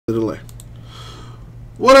delay.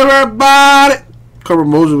 Whatever, everybody. Carver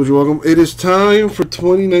Moses, would you welcome? It is time for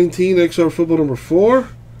 2019 XR Football number 4.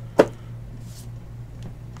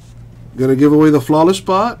 Gonna give away the flawless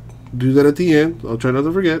spot. Do that at the end. I'll try not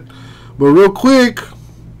to forget. But real quick,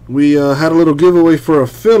 we had a little giveaway for a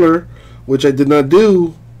filler, which I did not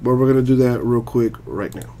do, but we're gonna do that real quick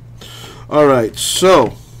right now. All right,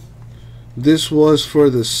 so this was for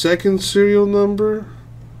the second serial number.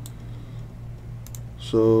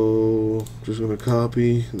 So just gonna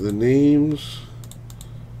copy the names,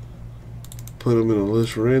 put them in a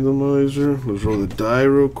list randomizer. Let's roll the die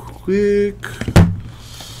real quick.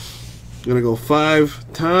 Gonna go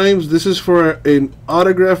 5 times. This is for an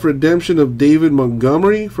autograph redemption of David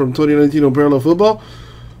Montgomery from 2019 on Parallel Football,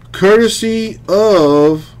 courtesy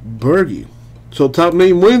of Bergie. So top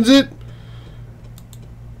name wins it.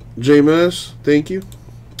 JMS, thank you.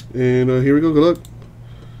 And here we go. Good luck.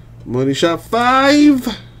 Money shot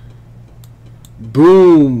 5.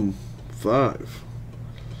 Boom. 5.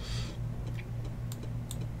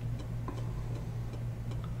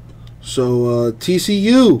 So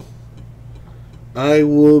TCU. I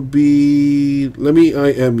will be. Let me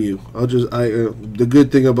IM you. I'll just the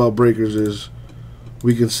good thing about breakers is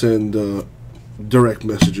we can send direct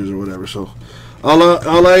messages or whatever. So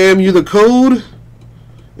I'll IM you the code,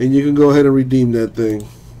 and you can go ahead and redeem that thing.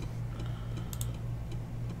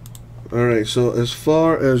 Alright, so as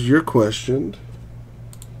far as your question,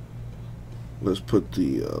 let's put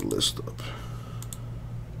the list up.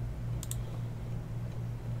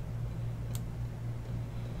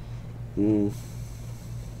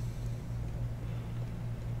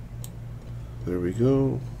 There we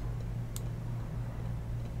go.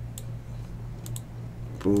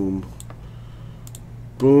 Boom.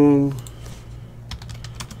 Boom.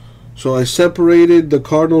 So I separated the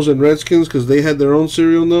Cardinals and Redskins because they had their own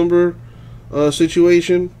serial number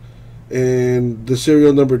situation, and the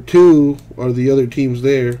serial number 2 are the other teams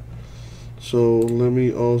there. So let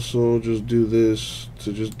me also just do this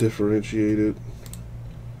to just differentiate it.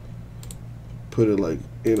 Put it like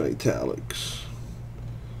in italics.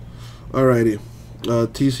 Alrighty,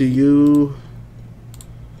 TCU.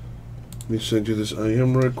 Let me send you this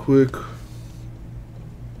IM right quick.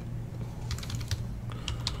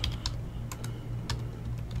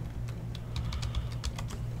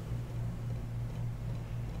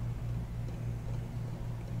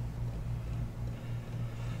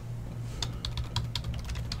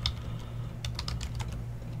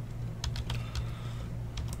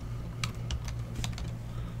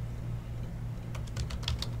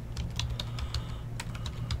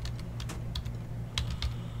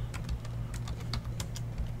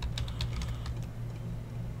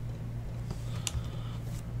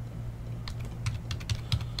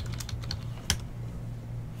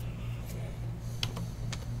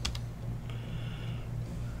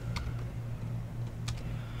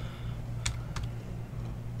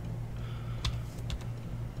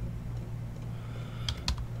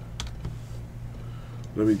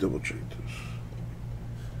 Let me double check this.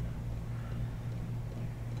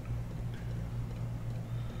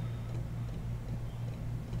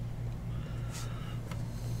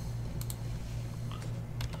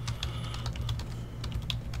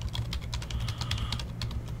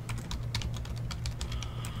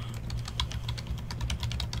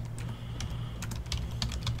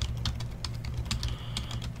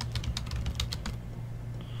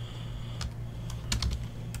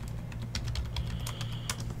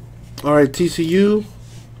 All right, TCU.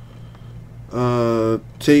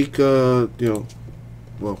 Take you know,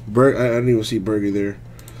 well, I didn't even see Bergie there,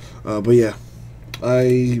 but yeah,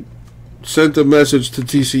 I sent a message to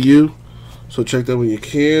TCU, so check that when you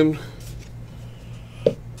can.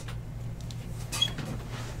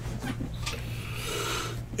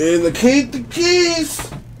 And the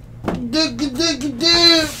case.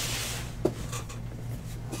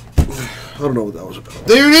 I don't know what that was about.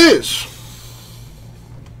 There it is.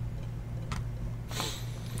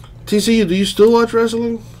 TCU, do you still watch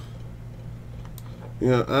wrestling?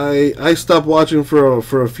 Yeah, I stopped watching for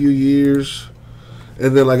a few years,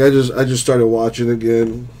 and then like I just started watching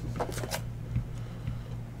again.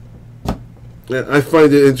 Yeah, I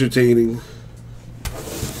find it entertaining.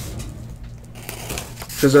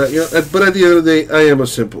 Cause but at the end of the day, I am a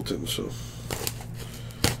simpleton, so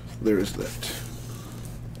there is that.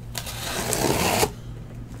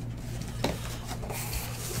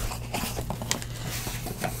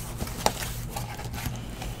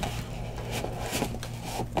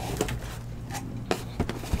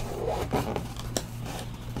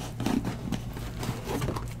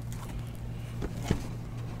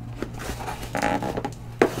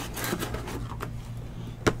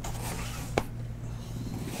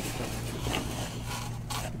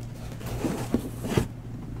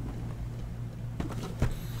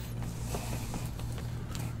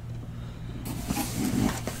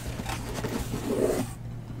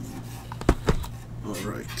 All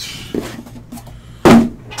right.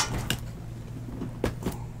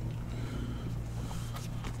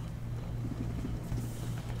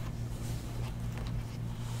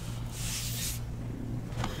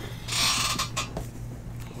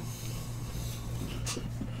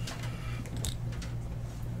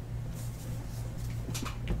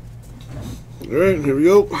 All right, here we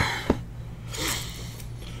go.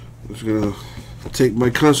 Just gonna take my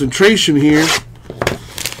concentration here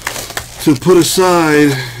to put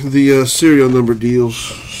aside the serial number deals.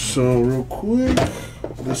 So real quick,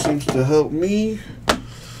 this seems to help me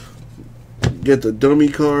get the dummy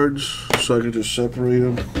cards so I can just separate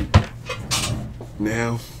them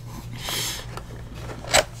now.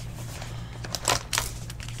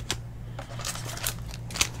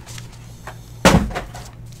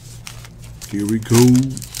 Here we go.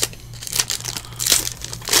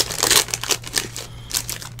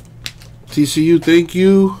 TCU, thank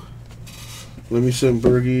you. Let me send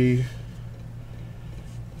Bergie.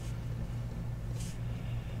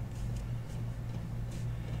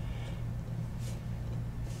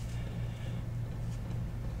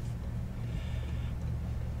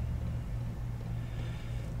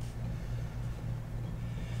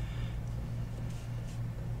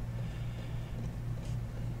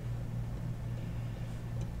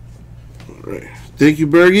 All right. Thank you,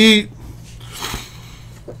 Bergie.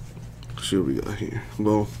 Let's see what we got here.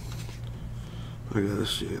 Well, I gotta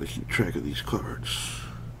see. I gotta keep track of these cards.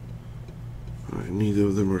 All right. Neither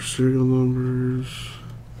of them are serial numbers.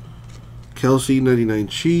 Kelsey, 99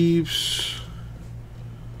 Chiefs.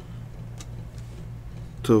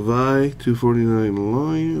 Tavai, 249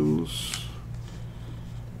 Lions.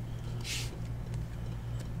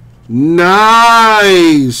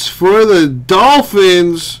 Nice for the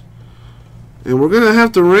Dolphins. And we're going to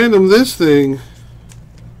have to random this thing.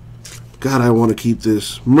 God, I want to keep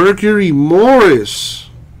this. Mercury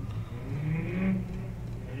Morris.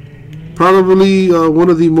 Probably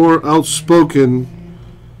one of the more outspoken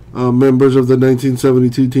members of the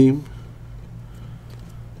 1972 team.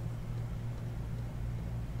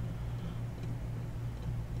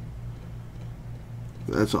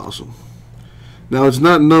 That's awesome. Now, it's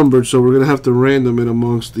not numbered, so we're going to have to random it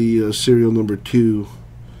amongst the serial number 2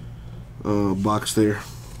 box there.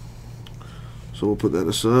 So we'll put that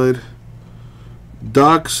aside.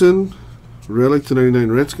 Doxson, relic to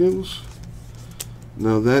 99 Redskins.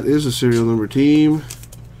 Now that is a serial number team.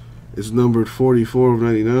 It's numbered 44 of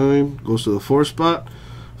 99. Goes to the 4 spot.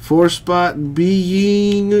 4 spot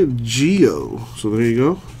being Geo. So there you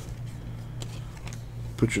go.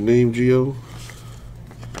 Put your name, Geo.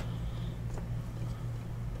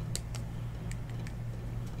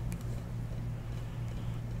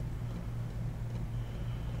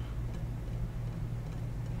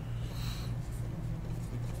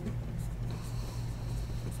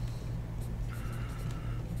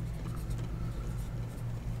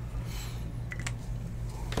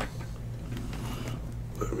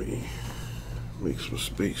 Let me make some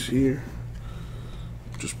space here.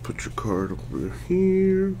 Just put your card over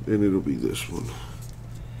here, and it'll be this one.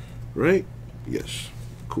 Right? Yes.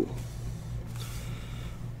 Cool.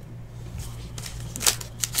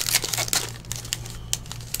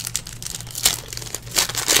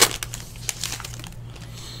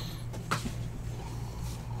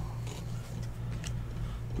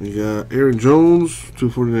 We got Aaron Jones,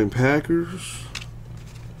 249 Packers.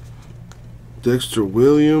 Dexter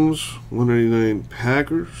Williams, 199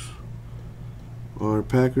 Packers. Are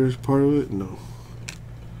Packers part of it? No.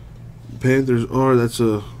 Panthers are. That's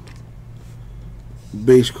a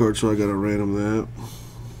base card, so I got to random that.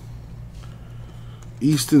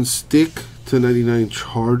 Easton Stick to 99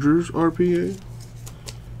 Chargers RPA.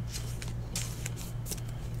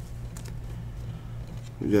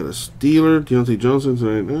 We got a Steeler, Deontay Johnson to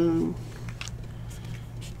 99.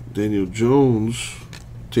 Daniel Jones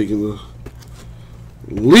taking the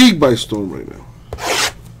league by storm right now.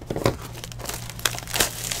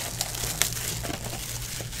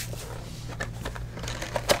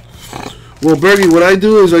 Well, Bernie, what I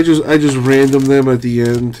do is I just random them at the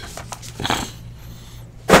end.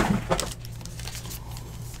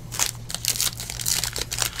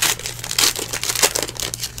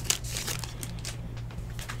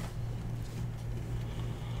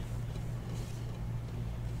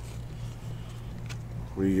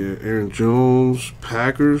 We got Aaron Jones,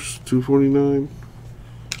 Packers, 249.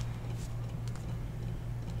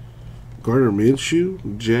 Gardner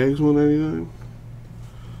Minshew, Jags, 199.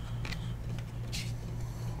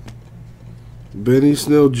 Benny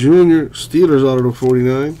Snell Jr., Steelers, auto to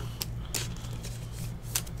 49.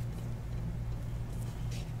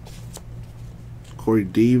 Corey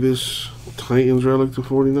Davis, Titans relic to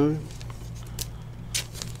 49.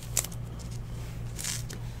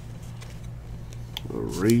 A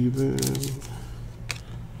Raven.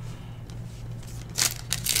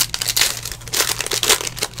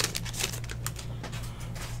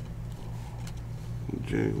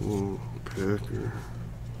 Jaguar, Packer.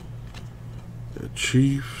 The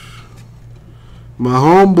Chiefs. My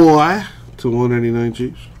homeboy to 199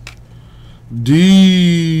 Chiefs.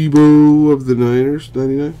 Debo of the Niners,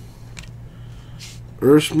 99.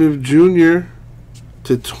 Irv Smith Jr.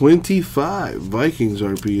 to 25. Vikings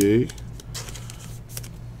RPA.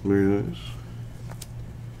 Very nice.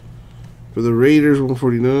 For the Raiders,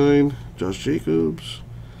 149. Josh Jacobs.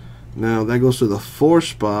 Now, that goes to the 4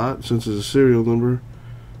 spot, since it's a serial number.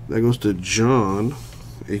 That goes to John,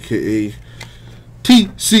 a.k.a.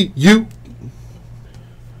 TCU.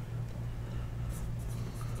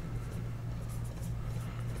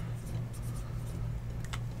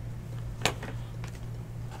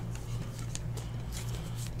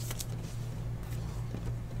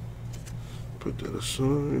 Put that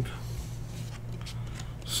aside.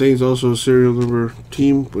 Saints also a serial number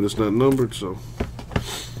team, but it's not numbered, so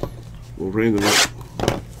we'll random it.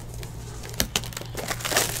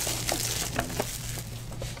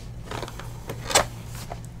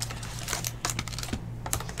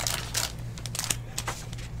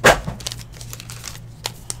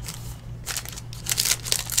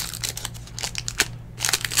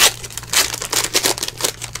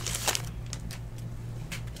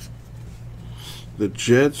 The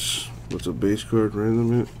Jets, what's a base card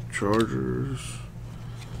random it? Chargers.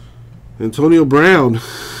 Antonio Brown.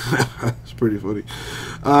 That's pretty funny.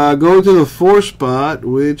 Going to the 4 spot,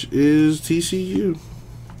 which is TCU.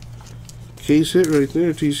 Case hit right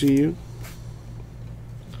there, TCU.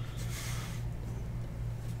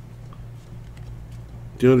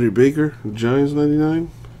 DeAndre Baker, Giants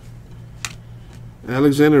 99.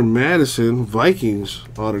 Alexander Madison, Vikings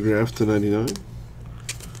autograph to 99.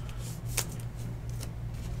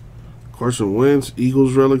 Carson Wentz,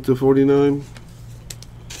 Eagles relic to 49.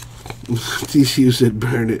 TCU said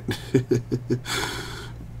burn it.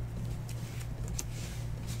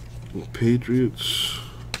 Patriots.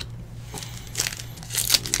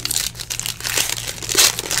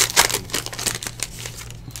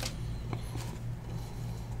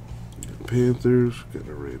 Panthers, got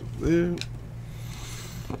a rate there.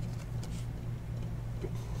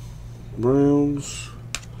 Browns,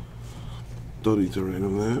 don't need to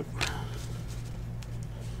random that.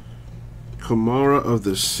 Kamara of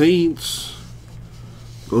the Saints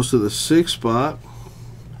goes to the 6th spot.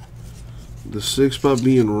 The 6th spot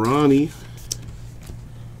being Ronnie.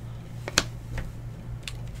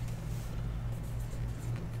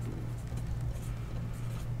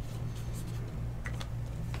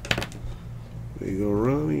 There you go,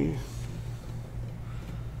 Ronnie.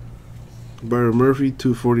 Byron Murphy,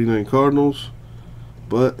 249 Cardinals.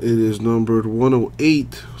 But it is numbered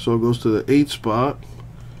 108, so it goes to the 8th spot.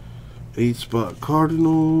 8th spot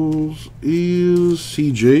Cardinals is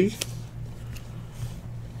CJ.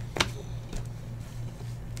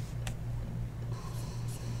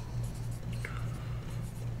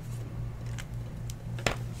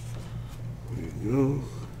 There you go.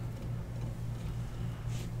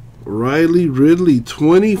 Riley Ridley,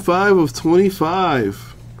 25 of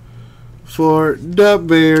 25 for the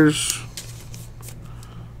Bears.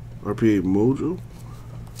 RPA Mojo.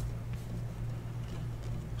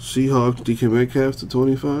 Seahawks, DK Metcalf to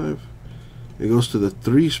 25. It goes to the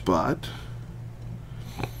 3 spot.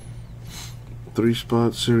 3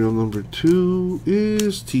 spot serial number 2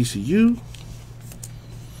 is TCU.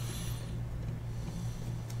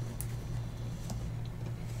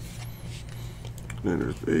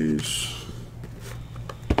 Niners base.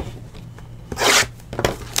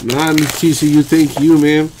 Not TCU, thank you,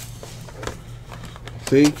 man.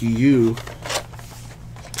 Thank you.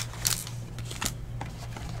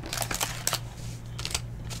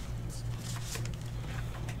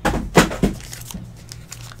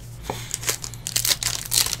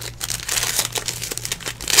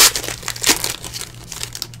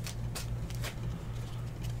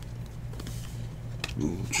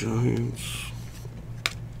 Giants.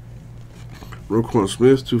 Roquan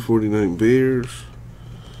Smith, 249 Bears.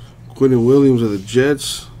 Quentin Williams of the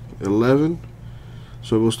Jets, 11.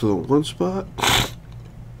 So it goes to the 1 spot,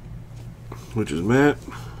 which is Matt.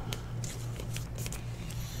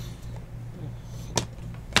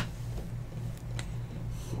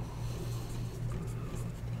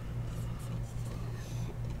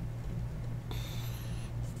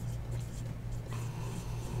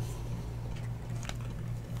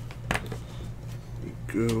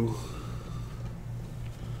 Go.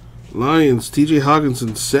 Lions, TJ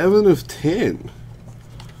Hawkinson, 7 of 10.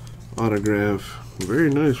 Autograph. Very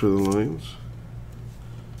nice for the Lions.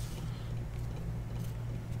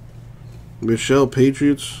 Michelle,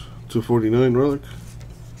 Patriots, 249 relic.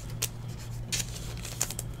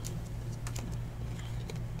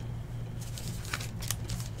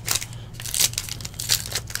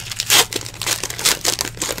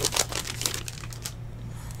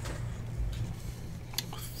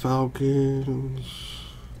 Falcons.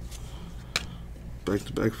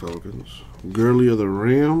 Back-to-back Falcons. Gurley of the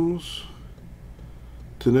Rams.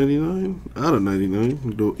 To 99. Out of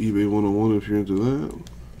 99. Do eBay 101 if you're into that.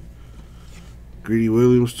 Greedy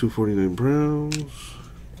Williams, 249 Browns.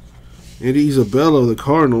 Andy Isabella of the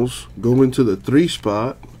Cardinals. Go into the 3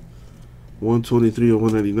 spot. 123 of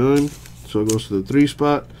 199. So it goes to the 3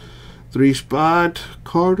 spot. 3 spot.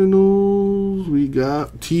 Cardinals. We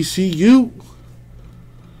got TCU.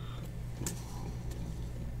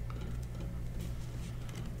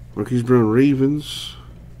 Marquise Brown, Ravens,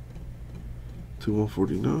 to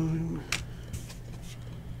 149.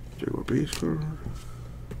 Jaguar base card.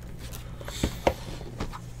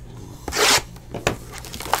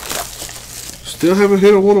 Still haven't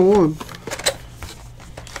hit a 101.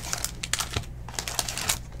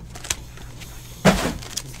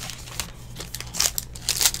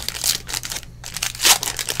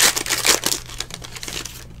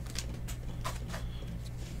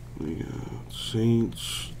 We got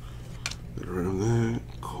Saints. Around that,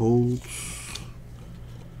 Colts.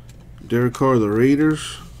 Derek Carr, the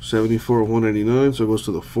Raiders, 74 of 199, so it goes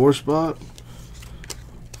to the 4 spot.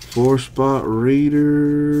 4 spot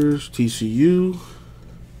Raiders, TCU.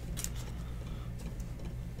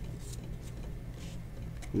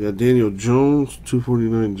 We got Daniel Jones,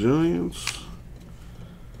 249 Giants.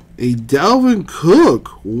 A Dalvin Cook.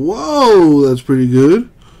 Whoa, that's pretty good.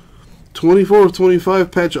 24 of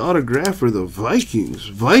 25 patch autograph for the Vikings.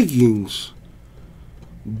 Vikings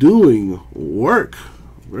doing work.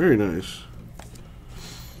 Very nice.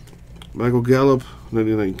 Michael Gallup,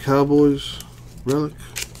 99 Cowboys relic.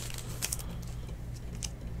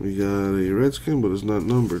 We got a Redskin, but it's not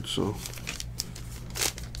numbered, so.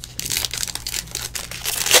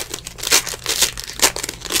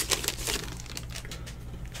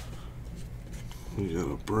 We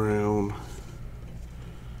got a Brown.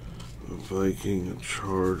 Viking, a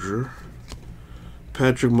Charger.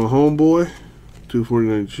 Patrick Mahomeboy,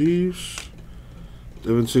 249 Chiefs.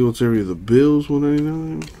 Devin Singletary of the Bills,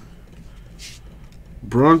 199.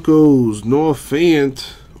 Broncos, Noah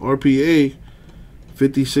Fant, RPA,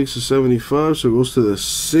 56 of 75, so it goes to the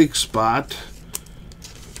 6 spot.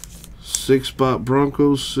 6 spot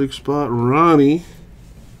Broncos, 6 spot Ronnie.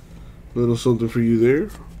 Little something for you there.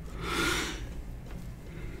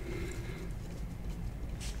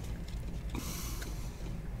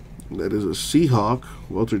 That is a Seahawk.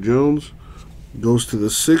 Walter Jones goes to the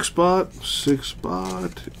 6 spot. 6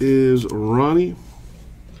 spot is Ronnie.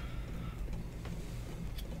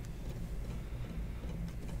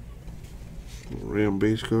 Ram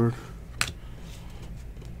base card.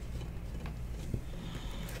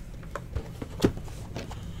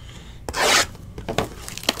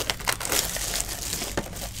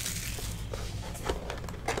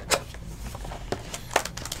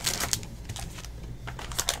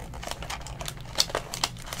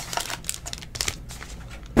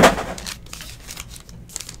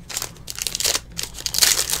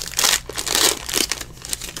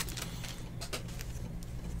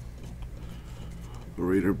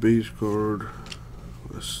 Raider base card,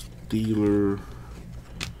 a Steeler,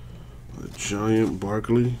 a Giant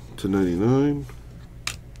Barkley to 99,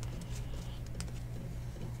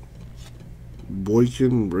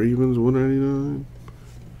 Boykin Ravens 199.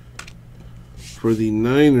 For the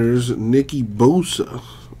Niners, Nicky Bosa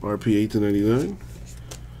RPA to 99.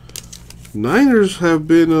 Niners have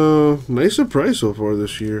been a nice surprise so far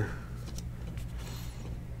this year.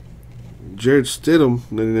 Jared Stidham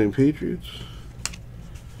 99 Patriots.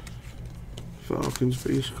 Falcons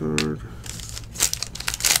base card.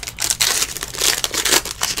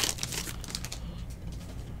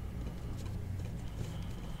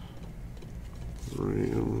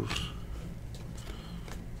 Rams.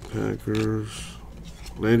 Packers.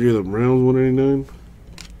 Landry of the Browns 189.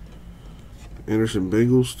 Anderson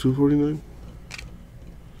Bengals 249.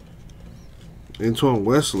 Antoine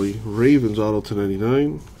Wesley Ravens auto to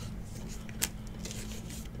 99.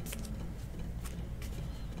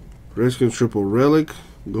 Redskins triple relic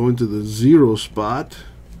going to the 0 spot,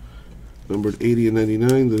 numbered 80 and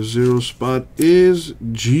 99. The 0 spot is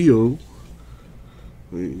Gio.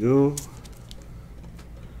 There you go.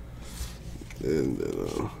 And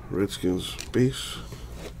then Redskins base.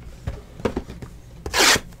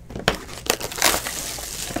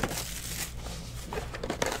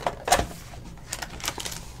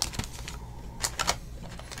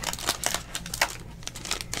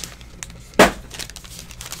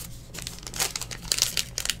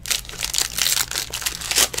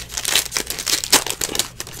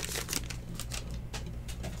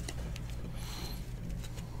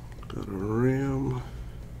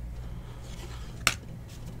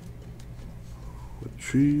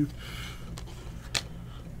 Chief.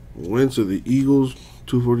 Wentz of the Eagles,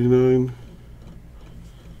 249.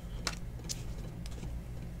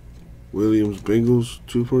 Williams, Bengals,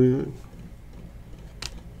 249.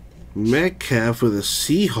 Metcalf for the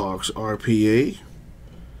Seahawks, RPA.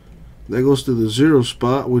 That goes to the 0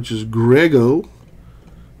 spot, which is Grego,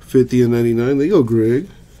 50 and 99. There you go, Greg.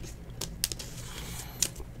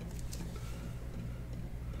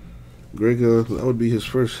 Greg, that would be his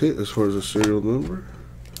first hit as far as a serial number.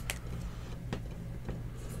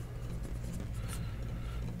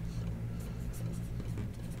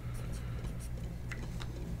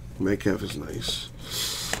 Metcalf is nice.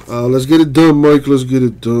 Let's get it done, Mike. Let's get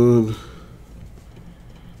it done.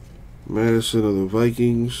 Madison of the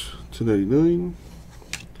Vikings, 299.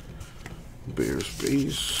 Bears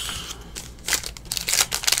base.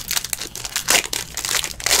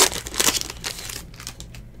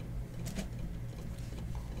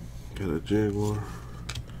 Got a Jaguar.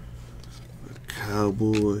 A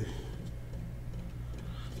Cowboy.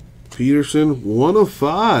 Peterson, 1 of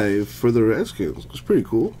 5 for the Redskins. That's pretty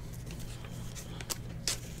cool.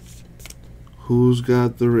 Who's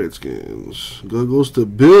got the Redskins? Goes to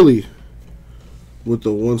Billy with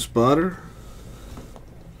the 1 spotter.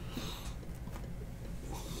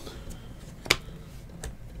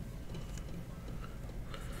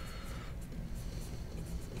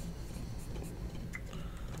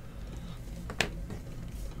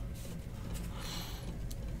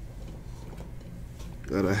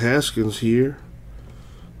 Got a Haskins here.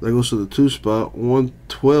 That goes to the 2 spot.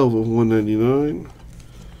 112 of 199.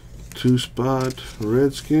 2 spot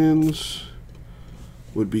Redskins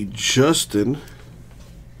would be Justin,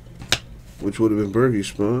 which would have been Bergie's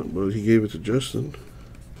spot, but he gave it to Justin.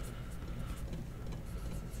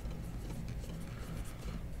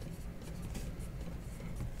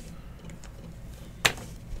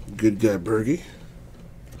 Good guy, Bergie.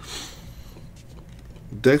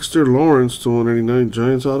 Dexter Lawrence to 199,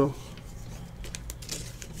 Giants auto.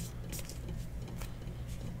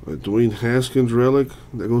 A Dwayne Haskins relic.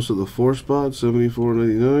 That goes to the 4 spot,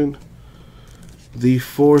 74.99. The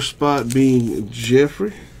 4 spot being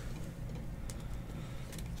Jeffrey.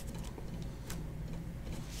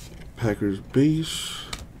 Packers base.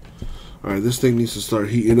 Alright, this thing needs to start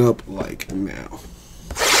heating up like now.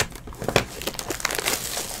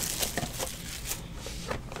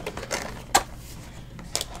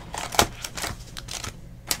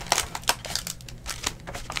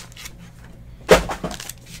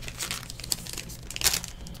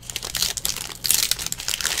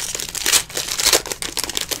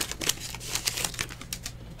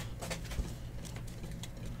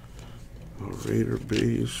 Raider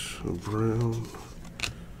base, Brown.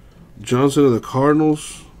 Johnson of the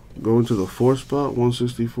Cardinals going to the 4 spot,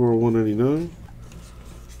 164 199.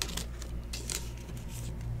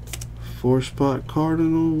 4 spot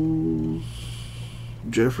Cardinals,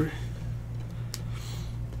 Jeffrey.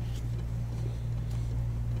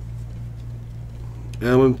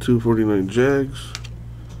 Allen 249 Jags.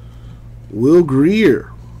 Will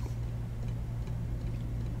Greer.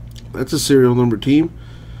 That's a serial number team.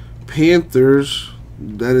 Panthers,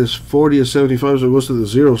 that is 40 of 75, so it goes to the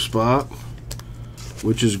 0 spot,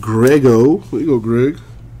 which is Grego. There you go, Greg.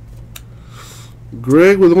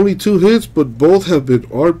 Greg with only 2 hits, but both have been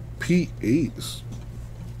RPAs.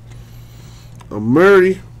 A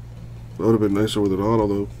Murray. That would have been nicer with an auto,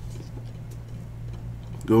 though.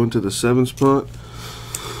 Going to the 7 spot.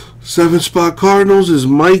 7 spot Cardinals is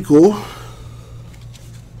Michael.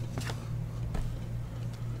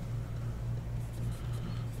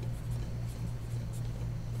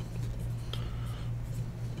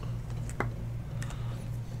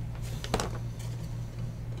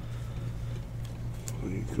 There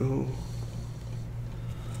you go.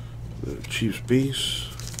 The Chiefs base.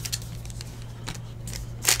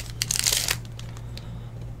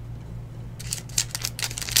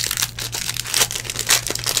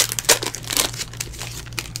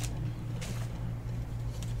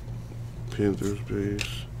 Panthers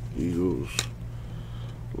base. Eagles.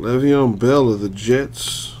 Le'Veon Bell of the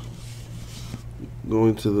Jets.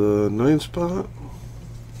 Going to the 9 spot.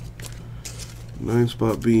 9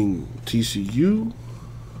 spot being TCU.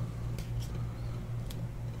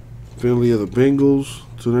 Finley of the Bengals,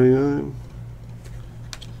 299.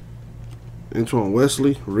 Antoine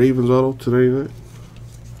Wesley, Ravens auto, 299.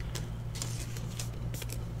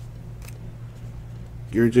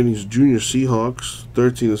 Gary Jennings Jr. Seahawks,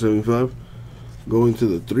 13 of 75. Going to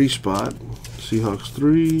the 3 spot. Seahawks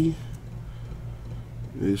 3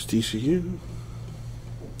 is TCU.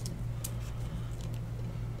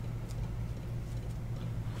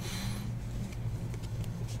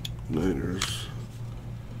 Niners.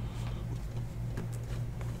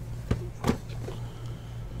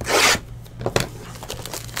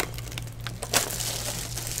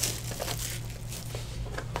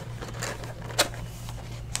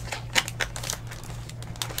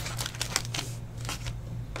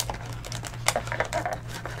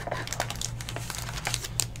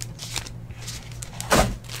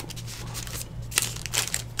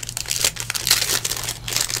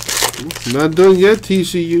 Not done yet,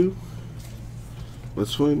 TCU.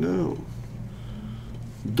 Let's find out.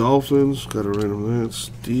 Dolphins, got a random that.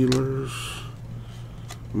 Steelers.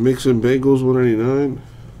 Mixing Bengals, 199.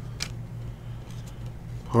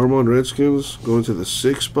 Harmon Redskins going to the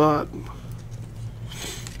 6th spot,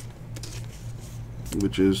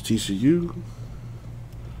 which is TCU.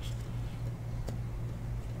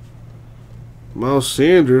 Miles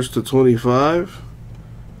Sanders to 25.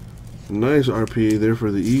 Nice RPA there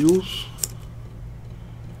for the Eagles.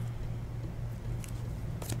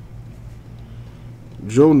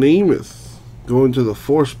 Joe Namath going to the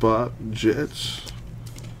 4th spot, Jets,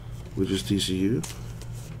 which is TCU.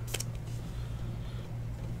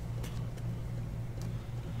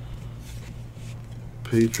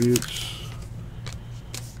 Patriots.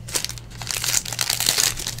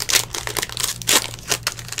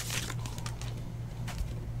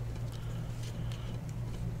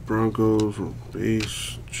 Broncos,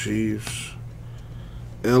 base, Chiefs.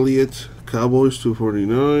 Elliott, Cowboys,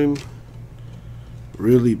 249.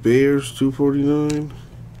 Really Bears, 249.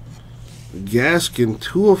 Gaskin,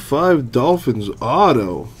 205, Dolphins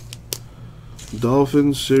auto.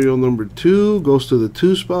 Dolphins, serial number 2, goes to the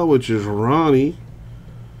 2 spot, which is Ronnie.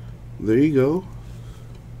 There you go.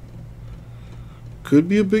 Could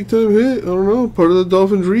be a big time hit. I don't know. Part of the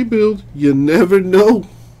Dolphins rebuild. You never know.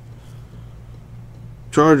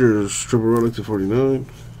 Chargers, triple relic to 49.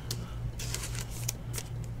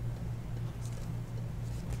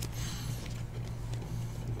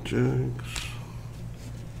 Jags.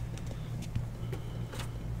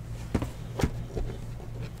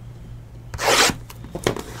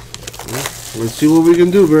 Let's see what we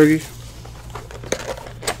can do, Greggy.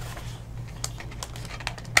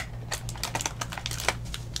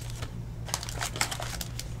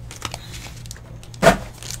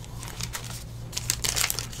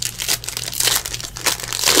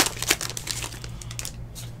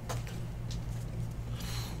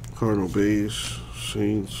 Cardinal base,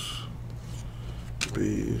 Saints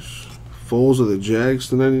base, Foles of the Jags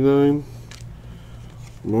to 99,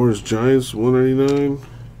 Lawrence Giants 199,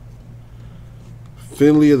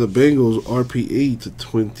 Finley of the Bengals RPA to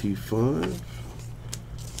 25,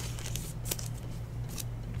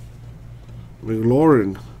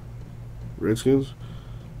 McLaurin Redskins,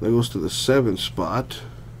 that goes to the 7th spot,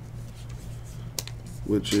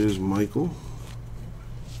 which is Michael.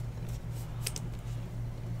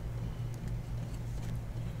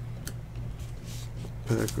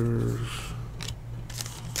 Packers.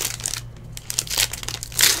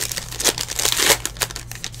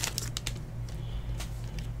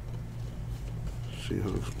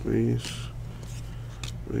 Seahawks base.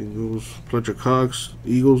 Bengals. Fletcher Cox,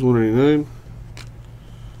 Eagles 189.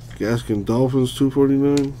 Gaskin Dolphins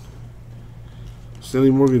 249. Stanley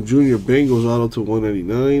Morgan Jr. Bengals auto to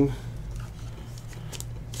 199.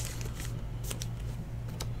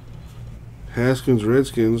 Haskins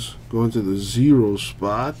Redskins going to the 0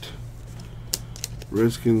 spot.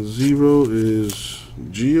 Redskins 0 is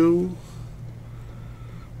Gio.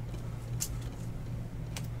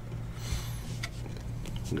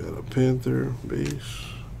 Got a Panther base.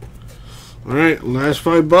 Alright, last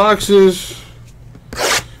 5 boxes.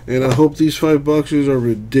 And I hope these 5 boxes are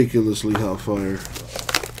ridiculously hot fire.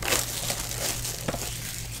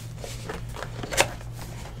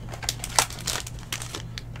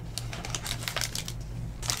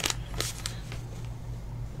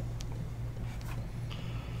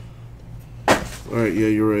 Alright, yeah,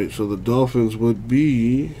 you're right. So the Dolphins would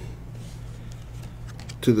be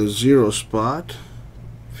to the 0 spot.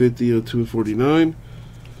 50 of 249.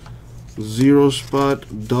 0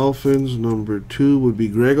 spot Dolphins number 2 would be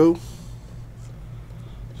Grego.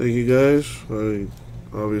 Thank you guys. I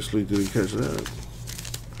obviously didn't catch that.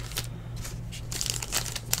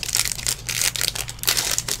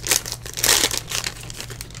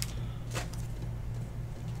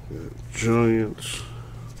 Giants,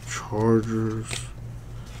 Chargers,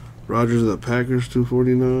 Rodgers of the Packers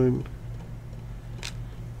 249.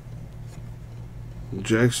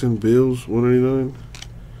 Jackson Bills 199.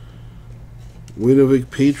 Winovich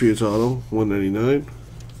Patriots auto 199.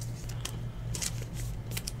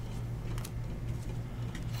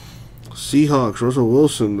 Seahawks Russell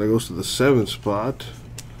Wilson, that goes to the 7th spot.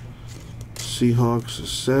 Seahawks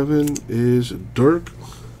 7 is Dirk.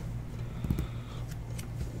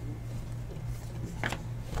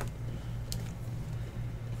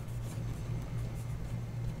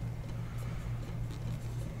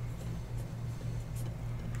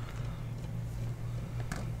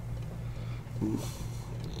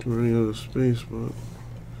 Running out of space, but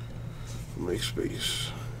make space.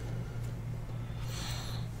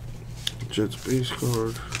 Jets base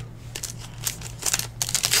card.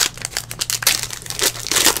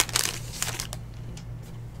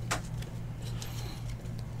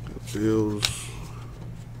 Bills,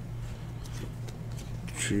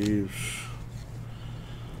 Chiefs.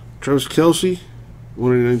 Travis Kelce,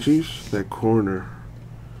 189 Chiefs. That corner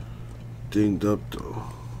dinged up though.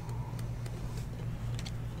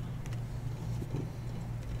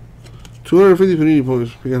 250 Panini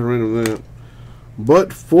points. We got to random that.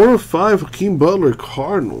 But 4 of 5, Hakeem Butler,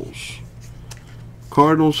 Cardinals.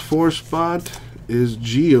 Cardinals 4 spot is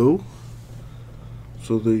Gio.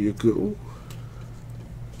 So there you go.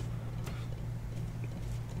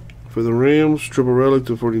 For the Rams, triple relic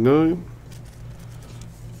to 49.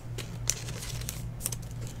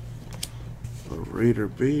 A Raider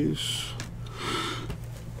base.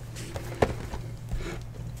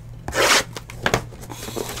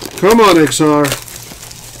 Come on, XR.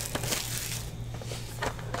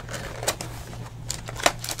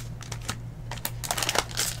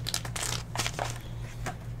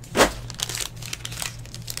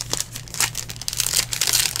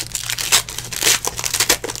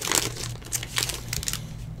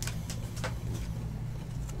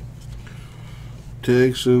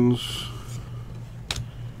 Texans,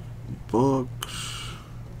 Bucks,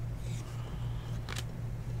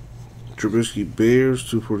 Trubisky Bears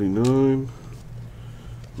 249,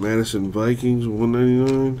 Madison Vikings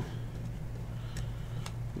 199.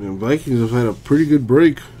 Man, Vikings have had a pretty good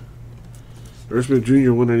break. Irv Smith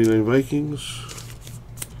Jr. 199 Vikings.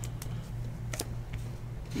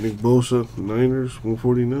 Nick Bosa Niners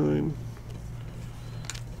 149.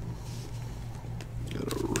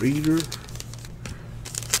 Got a Raider.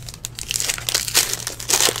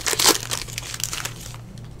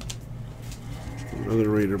 Another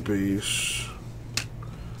Raider base.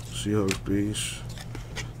 Seahawks base.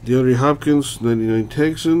 DeAndre Hopkins, 99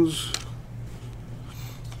 Texans.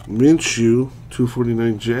 Minshew,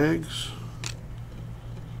 249 Jags.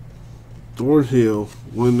 Thornhill,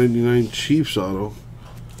 199 Chiefs auto.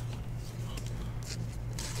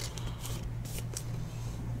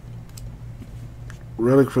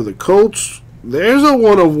 Relic for the Colts. There's a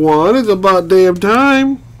 1 of 1. It's about damn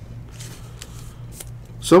time.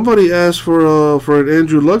 Somebody asked for an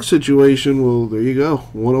Andrew Luck situation. Well, there you go.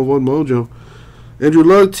 1 of 1 mojo. Andrew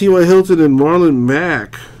Luck, T.Y. Hilton, and Marlon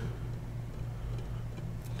Mack.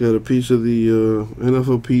 Got a piece of the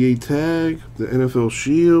NFLPA tag, the NFL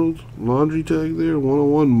Shield, laundry tag there. 1 of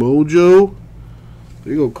 1 mojo.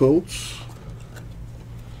 There you go, Colts.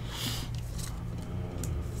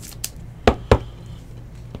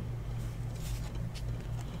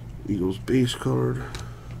 Eagles base card.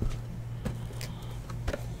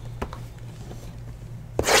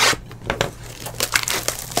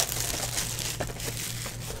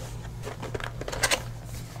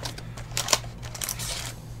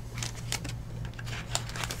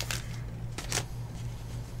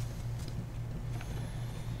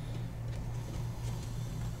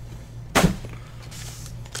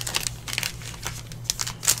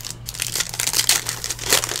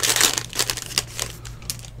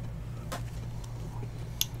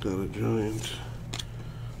 Got a Giant.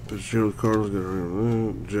 Fitzgerald Cardinals got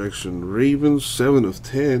around that. Jackson Ravens, 7 of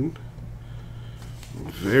 10.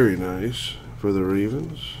 Very nice for the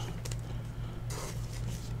Ravens.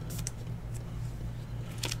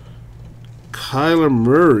 Kyler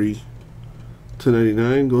Murray,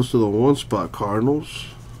 299, goes to the 1 spot Cardinals,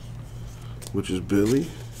 which is Billy.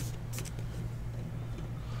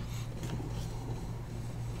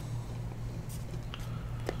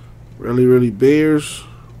 Really Bears,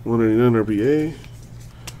 199 RPA.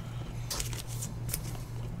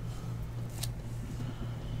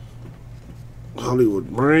 Hollywood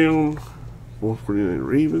Brown, 149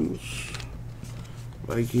 Ravens.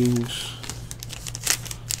 Vikings.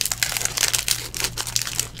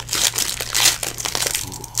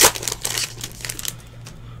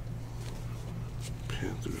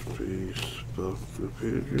 Panthers base, Buffalo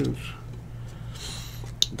Patriots.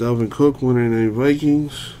 Dalvin Cook, 199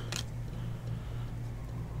 Vikings.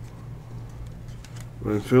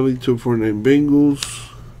 Ryan Finley, 249 Bengals.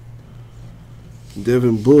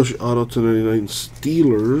 Devin Bush, auto 299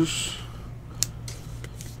 Steelers.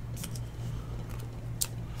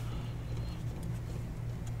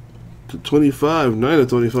 To 25, 9 of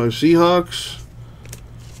 25 Seahawks.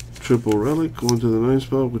 Triple relic going to the 9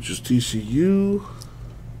 spot, which is TCU.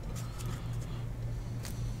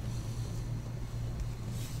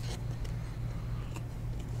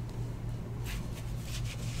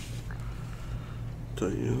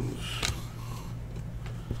 Titans.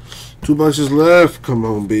 2 boxes left. Come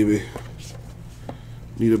on, baby.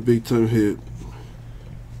 Need a big time hit.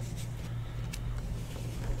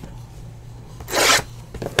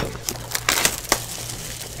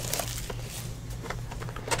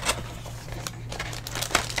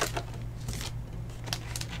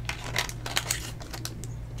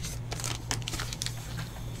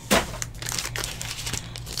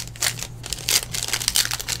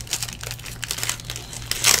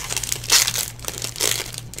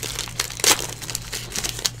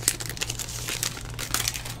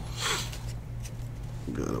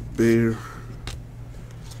 a Bear,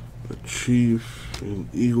 a Chief, an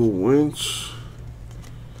Eagle Wentz,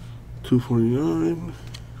 249,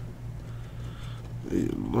 a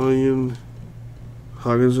Lion,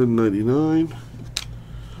 Hotness 99.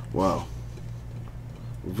 Wow.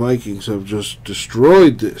 Vikings have just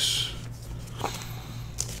destroyed this.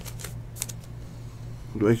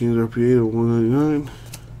 Vikings RPA to 199.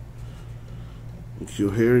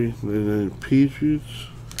 Kill Harry, 99 Patriots.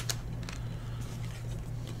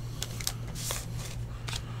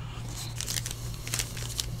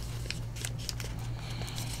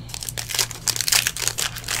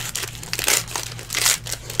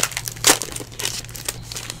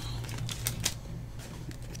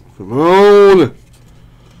 Come on!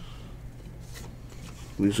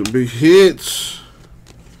 Need some big hits.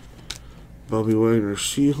 Bobby Wagner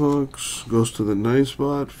Seahawks goes to the 9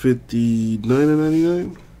 spot,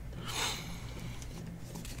 59/99.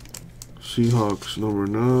 Seahawks number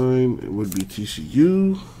 9, it would be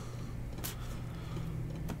TCU.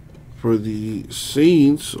 For the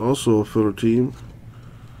Saints, also a filler team,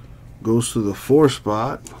 goes to the 4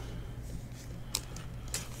 spot.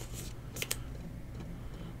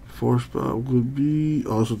 4 spot would be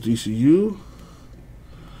also TCU.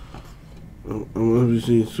 I'm going to be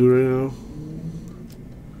seeing 2 right now.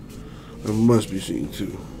 I must be seeing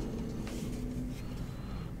 2.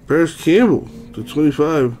 Paris Campbell to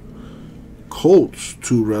 25. Colts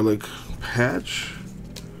 2 relic patch.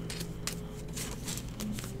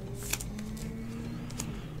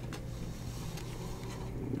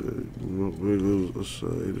 Where goes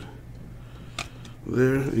aside?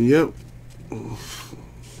 There. Yep.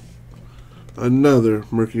 Another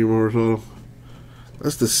Mercury Mortal.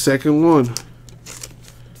 That's the second one.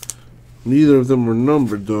 Neither of them were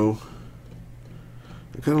numbered though.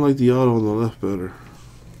 I kind of like the auto on the left better.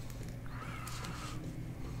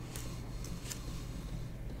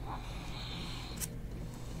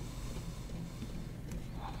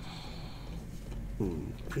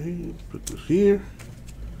 Okay, put this here.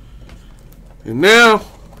 And now,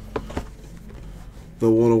 the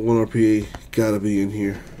 101 RPA gotta be in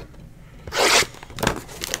here.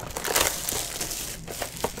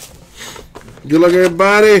 Good luck,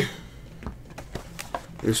 everybody.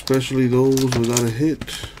 Especially those without a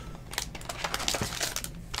hit.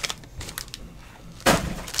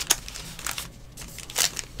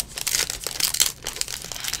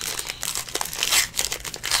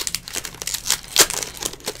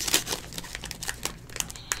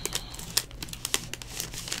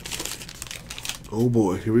 Oh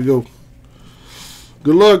boy, here we go.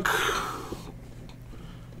 Good luck.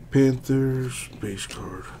 Panthers, base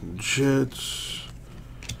card. Jets.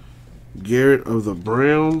 Garrett of the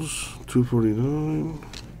Browns, 249.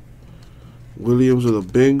 Williams of the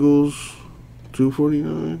Bengals,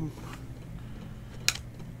 249.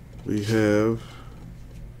 We have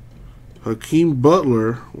Hakeem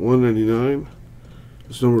Butler, 199.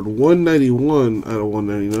 It's numbered 191 out of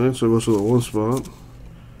 199, so it goes to the 1 spot.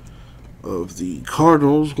 Of the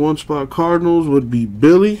Cardinals, 1 spot Cardinals would be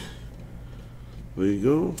Billy. There you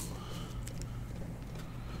go.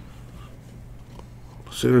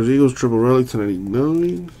 Senators Eagles triple relic to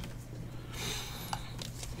 99.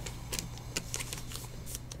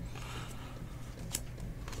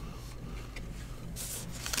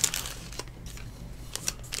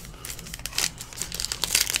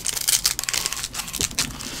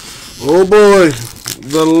 Oh boy,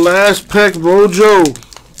 the last pack mojo.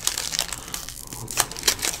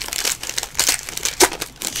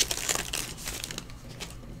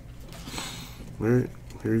 Alright,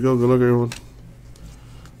 here you go. Good luck, everyone.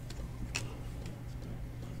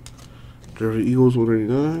 Jersey Eagles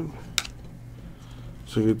 189.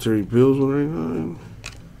 Secretary Bills 189.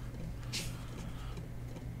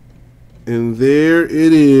 And there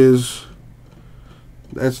it is.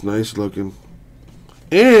 That's nice looking.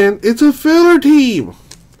 And it's a filler team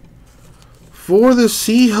for the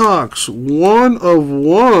Seahawks. 1 of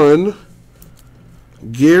 1.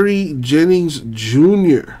 Gary Jennings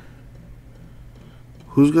Jr.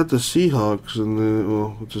 Who's got the Seahawks? And then,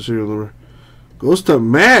 well, what's the serial number? Goes to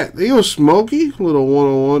Matt. There you go, Smokey. Little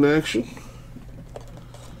 101 action.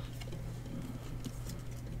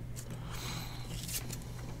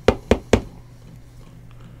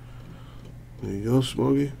 There you go,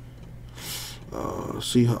 Smokey.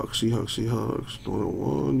 Seahawks.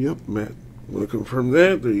 101. Yep, Matt. Want to confirm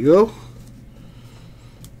that? There you go.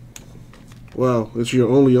 Wow, it's your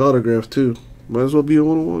only autograph, too. Might as well be a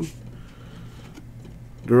 101.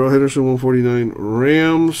 Darrell Henderson, 149.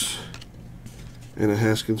 Rams. And a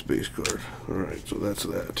Haskins base card. Alright, so that's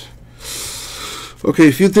that. Okay,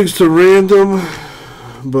 a few things to random.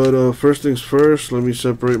 But first things first, let me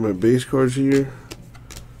separate my base cards here,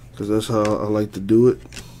 because that's how I like to do it.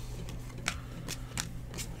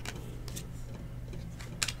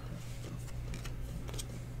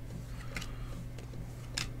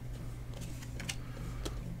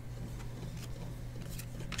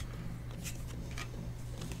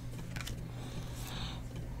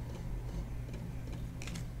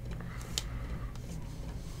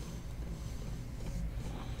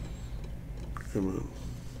 Come on.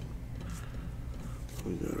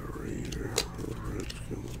 We got a Raider, a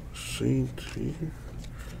Redskin, a Saint here.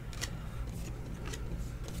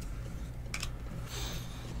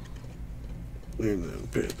 And then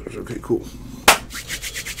Panthers. Okay, cool.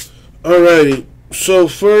 Alrighty. So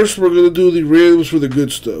first we're going to do the randoms for the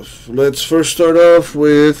good stuff. Let's first start off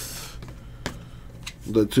with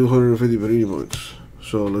the 250 Panini points.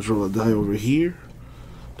 So let's roll a die over here.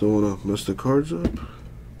 Don't want to mess the cards up.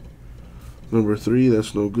 Number 3,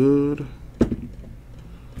 that's no good.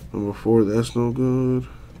 Number 4, that's no good.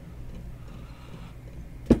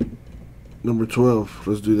 Number 12,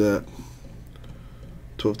 let's do that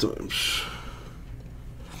 12 times.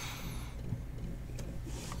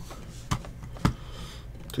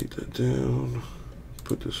 Take that down.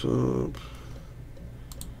 Put this up.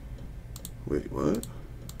 Wait, what?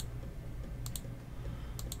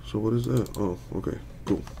 So what is that? Oh, okay,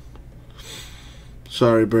 cool.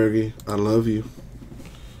 Sorry, Bergie. I love you.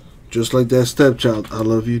 Just like that stepchild, I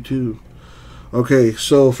love you too. Okay,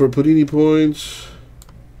 so for Panini points,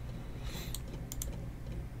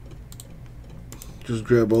 just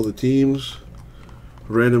grab all the teams.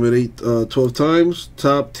 Random at 12 times.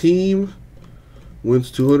 Top team wins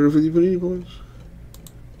 250 Panini points.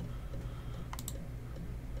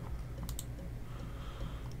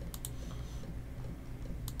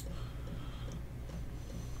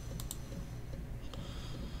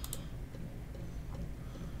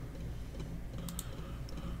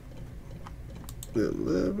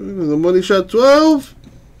 And the money shot 12.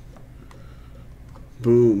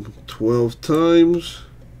 Boom. 12 times.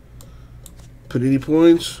 Panini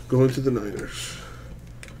points going to the Niners.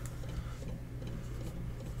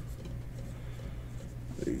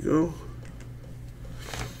 There you go.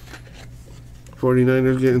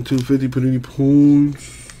 49ers getting 250 Panini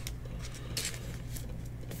points.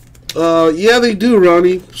 Yeah, they do,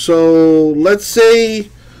 Ronnie. So let's say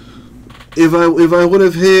if I would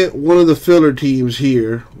have hit one of the filler teams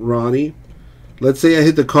here, Ronnie, let's say I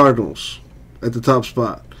hit the Cardinals at the top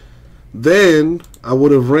spot, then I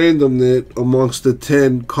would have randomed it amongst the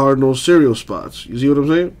 10 Cardinals serial spots. You see what I'm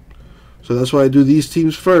saying? So that's why I do these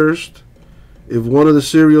teams first. If one of the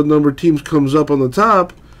serial number teams comes up on the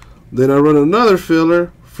top, then I run another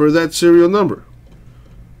filler for that serial number.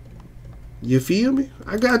 You feel me?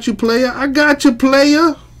 I got you, player. I got you,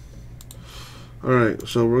 player. Alright,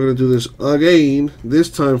 so we're going to do this again. This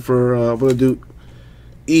time for, I'm going to do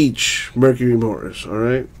each Mercury Morris,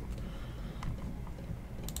 alright?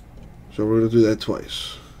 So we're going to do that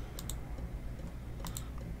twice.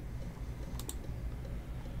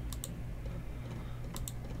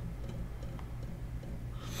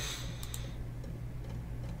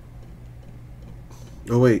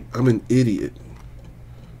 Oh wait, I'm an idiot.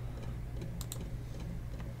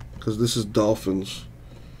 Because this is Dolphins.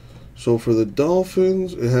 So for the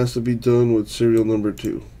Dolphins, it has to be done with serial number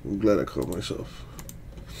 2. I'm glad I caught myself.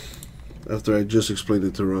 After I just explained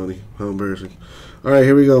it to Ronnie. How embarrassing. Alright,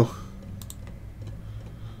 here we go.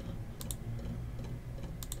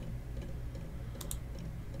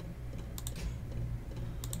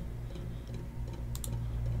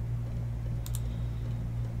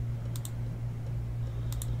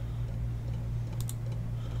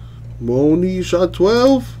 Moni shot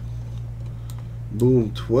 12.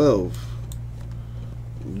 Boom, 12.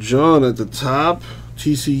 John at the top.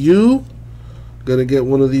 TCU. Gonna get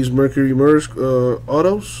one of these Mercury Merge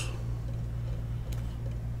autos.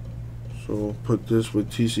 So put this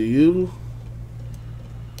with TCU.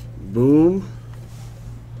 Boom.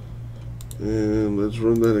 And let's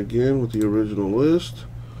run that again with the original list.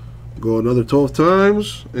 Go another 12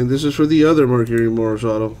 times. And this is for the other Mercury Morris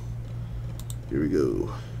auto. Here we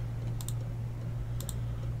go.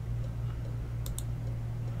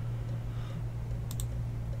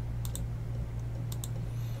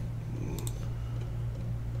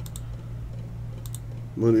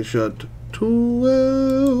 Money shot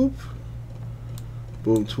 12.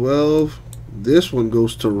 Boom, 12. This one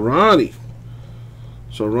goes to Ronnie.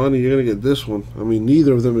 So, Ronnie, you're going to get this one. I mean,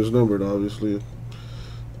 neither of them is numbered, obviously.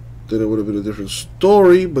 Then it would have been a different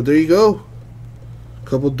story. But there you go.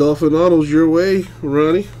 Couple Dolphin autos your way,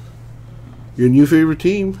 Ronnie. Your new favorite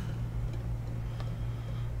team.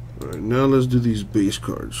 Alright, now let's do these base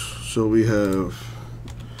cards. So we have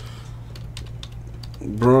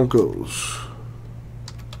Broncos,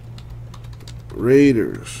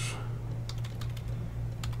 Raiders,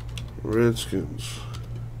 Redskins,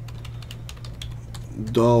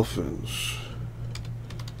 Dolphins,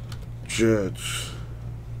 Jets,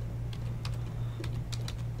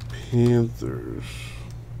 Panthers.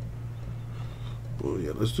 Oh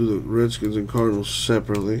yeah, let's do the Redskins and Cardinals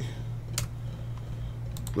separately.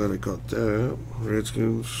 Glad I got that.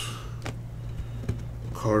 Redskins,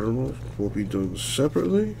 Cardinals will be done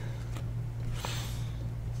separately.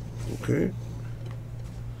 Okay.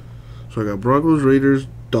 So I got Broncos, Raiders,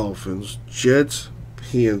 Dolphins, Jets,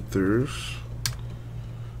 Panthers,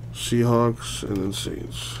 Seahawks, and then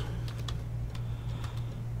Saints.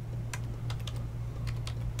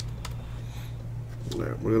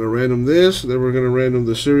 Alright, we're going to random this, then we're going to random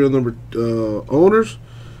the serial number owners,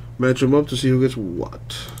 match them up to see who gets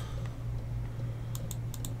what.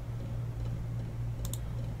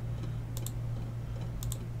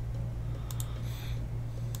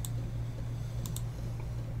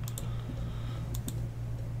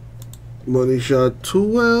 Money shot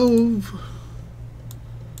 12.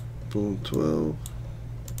 Boom, 12.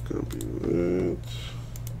 Copy that.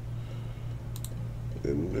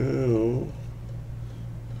 And now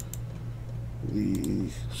the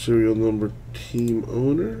serial number team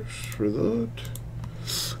owners for that.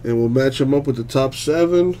 And we'll match them up with the top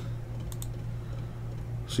 7.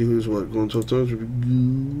 See who's what. Going 12 times.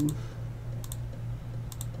 Go.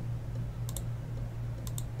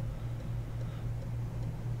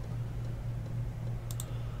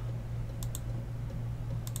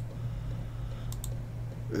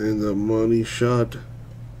 And the money shot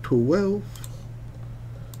 12.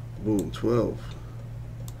 Boom, 12.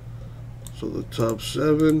 So the top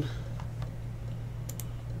 7.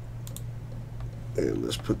 And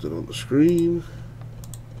let's put that on the screen.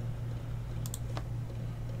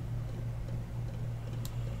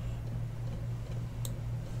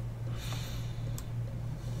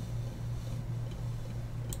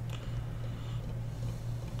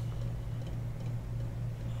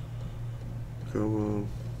 Come on.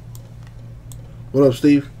 What up,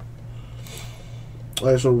 Steve?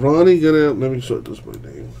 Alright, so Ronnie gonna, let me sort this by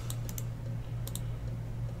name.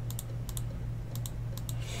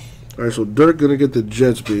 Alright, so Dirk gonna get the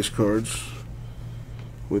Jets base cards,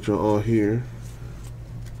 which are all here.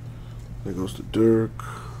 That goes to Dirk.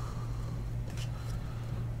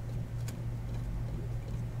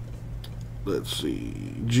 Let's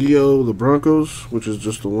see. Geo, the Broncos, which is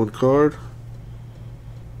just the one card.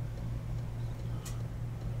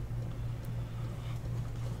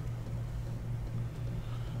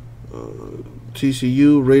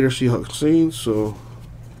 TCU, Raiders, Seahawks, Saints. So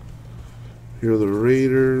here are the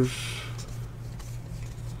Raiders.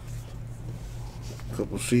 A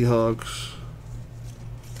couple Seahawks.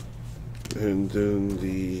 And then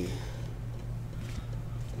the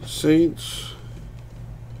Saints.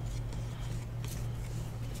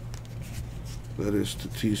 That is the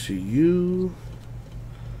TCU.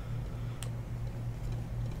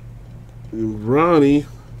 And Ronnie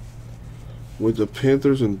with the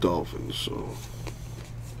Panthers and Dolphins. So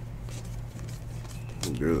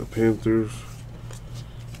here are the Panthers,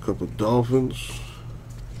 a couple Dolphins,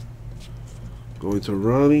 going to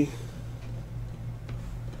Ronnie.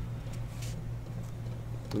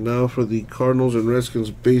 And now for the Cardinals and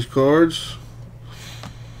Redskins base cards.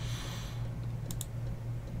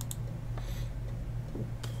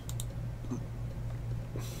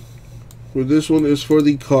 For this one is for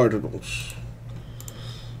the Cardinals.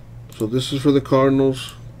 So this is for the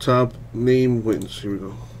Cardinals. Top name wins. Here we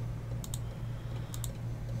go.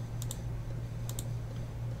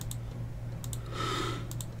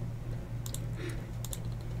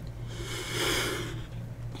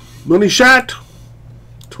 Money shot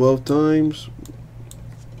 12 times.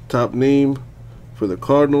 Top name for the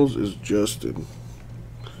Cardinals is Justin.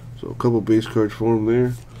 So a couple base cards for him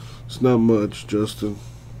there. It's not much, Justin,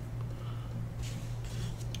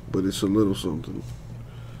 but it's a little something.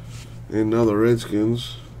 And now the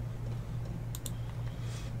Redskins.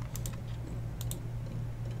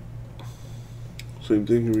 Same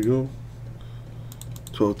thing, here we go.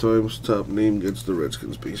 12 times, top name gets the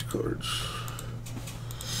Redskins base cards.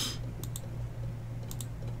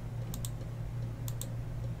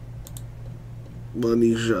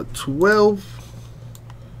 Money shot 12.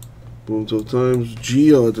 Boom, 12 times.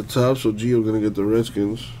 Geo at the top, so Geo gonna get the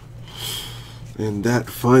Redskins. And that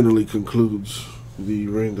finally concludes the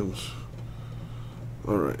randoms.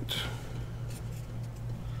 Alright.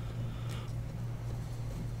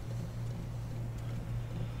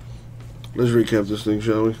 Let's recap this thing,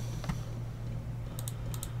 shall we?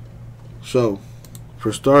 So,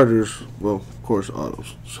 for starters, well, of course,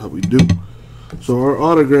 autos. That's how we do. So, our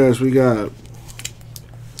autographs, we got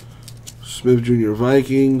Smith Jr.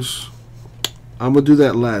 Vikings. I'm going to do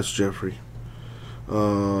that last, Jeffrey.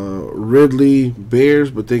 Ridley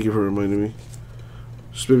Bears, but thank you for reminding me.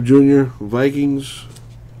 Smith Jr. Vikings.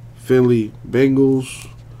 Finley Bengals.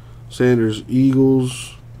 Sanders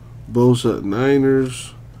Eagles. Bosa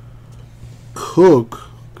Niners. Cook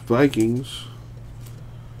Vikings.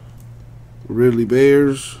 Ridley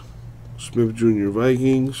Bears. Smith Jr.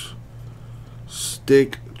 Vikings.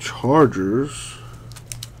 Stick Chargers.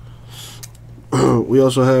 We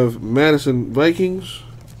also have Madison Vikings.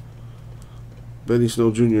 Benny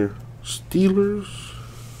Snow Jr. Steelers.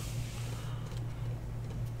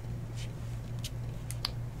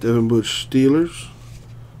 Devin Bush Steelers.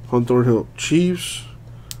 Hunter Hill Chiefs.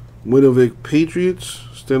 Winovich Patriots.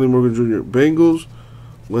 Stanley Morgan Jr. Bengals.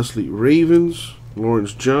 Wesley Ravens.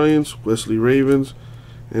 Lawrence Giants. Wesley Ravens.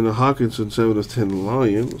 And a Hawkinson 7/10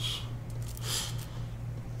 Lions.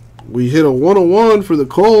 We hit a 101 for the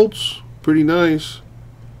Colts. Pretty nice.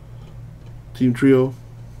 Team Trio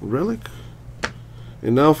Relic.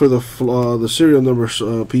 And now for the serial number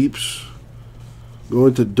peeps.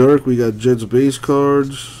 Going to Dirk, we got Jets base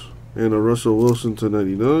cards and a Russell Wilson to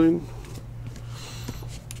 99.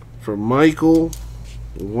 For Michael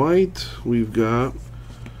White, we've got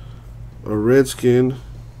a Redskin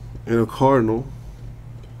and a Cardinal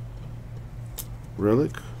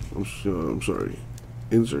relic. I'm sorry,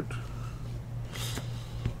 insert.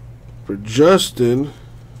 For Justin,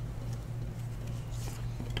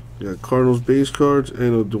 we got Cardinals base cards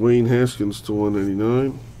and a Dwayne Haskins to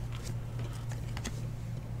 199.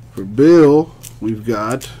 For Bill, we've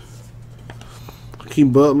got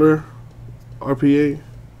Hakeem Butler, RPA,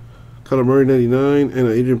 Kyler Murray 99, and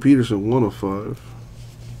an Adrian Peterson 105.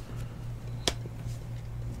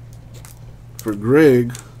 For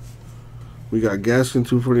Greg, we got Gaskin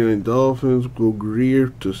 249 Dolphins, Will Greer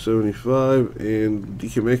to 75, and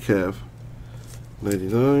DK Metcalf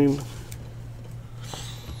 99.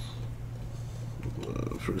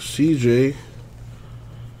 For CJ,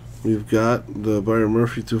 we've got the Byron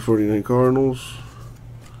Murphy 249 Cardinals.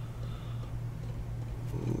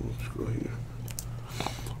 Let's go here.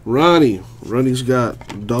 Ronnie's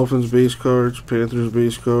got Dolphins base cards, Panthers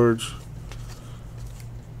base cards,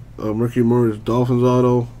 Mercury Morris Dolphins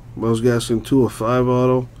auto, Miles Gaskin 2/5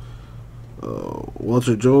 auto,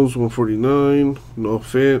 Walter Jones 149, Noah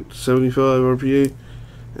Fant 75 RPA,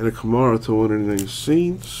 and a Kamara to 199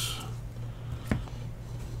 Saints.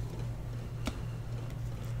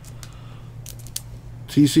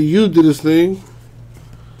 TCU did his thing.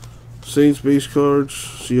 Saints base cards,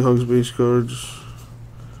 Seahawks base cards,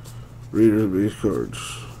 Raiders base cards.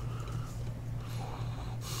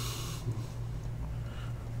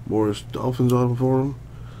 Morris Dolphins auto for him.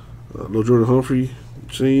 Lil Jordan Humphrey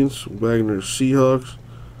Saints, Wagner Seahawks,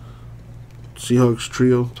 Seahawks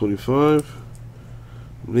trio 25,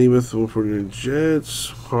 Namath 149 Jets,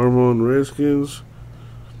 Harmon Redskins,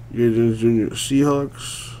 Gary Jones Jr.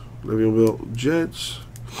 Seahawks, Le'Veon Bell Jets,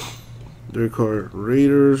 Derek Carr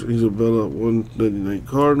Raiders, Isabella 199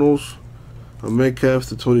 Cardinals, a Metcalf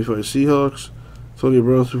to 25 Seahawks, Tony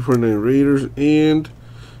Brown 249 Raiders, and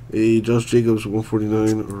a Josh Jacobs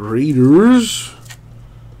 149 Raiders.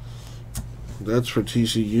 That's for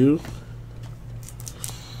TCU.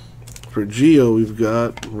 For Geo, we've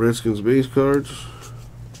got Redskins base cards,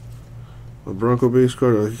 a Bronco base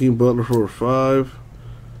card, a Hakeem Butler 4/5,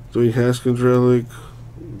 Dwayne Haskins relic,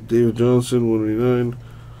 David Johnson 189,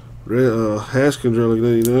 Haskins relic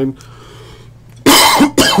 99.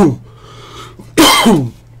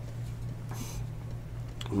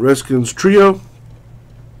 Redskins trio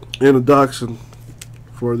and a Dachshund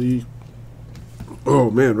for the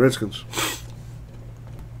Redskins.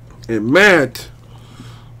 And Matt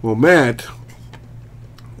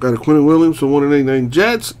got a Quentin Williams for 189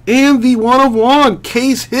 Jets and the 1/1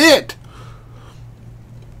 case hit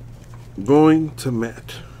going to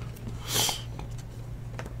Matt.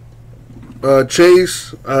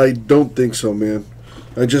 Chase, I don't think so, man.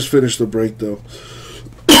 I just finished the break though.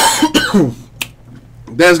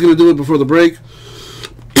 That's gonna do it before the break.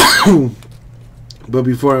 But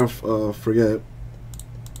before I forget,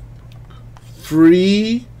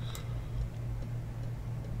 free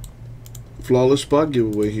flawless spot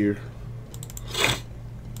giveaway here.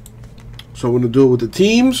 So I'm going to do it with the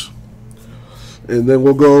teams, and then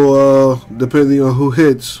we'll go, depending on who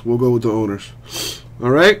hits, we'll go with the owners.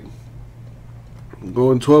 Alright? I'm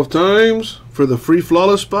going 12 times for the free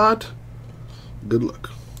flawless spot. Good luck.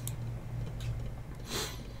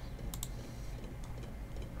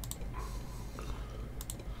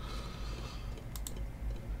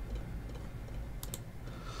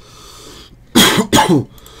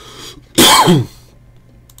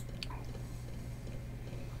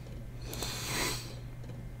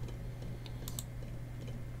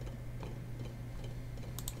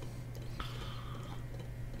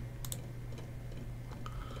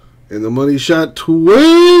 And the money shot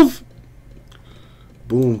 12.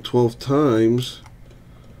 Boom, 12 times.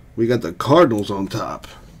 We got the Cardinals on top.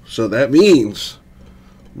 So that means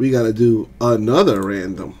we got to do another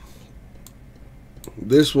random.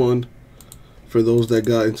 This one, for those that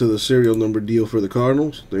got into the serial number deal for the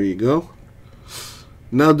Cardinals, there you go.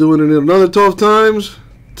 Now doing it another 12 times.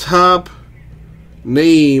 Top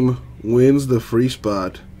name wins the free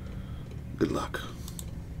spot. Good luck.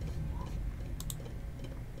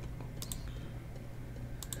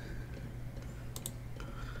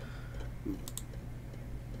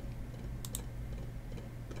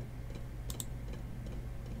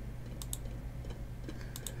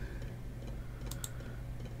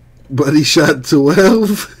 Buddy shot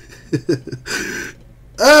 12.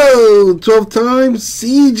 Oh, 12 times.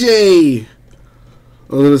 CJ.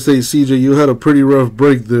 I was going to say, CJ, you had a pretty rough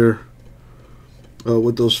break there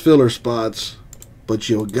with those filler spots. But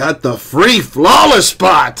you got the free flawless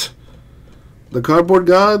spot. The cardboard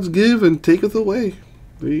gods give and taketh away.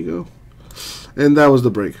 There you go. And that was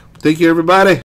the break. Thank you, everybody.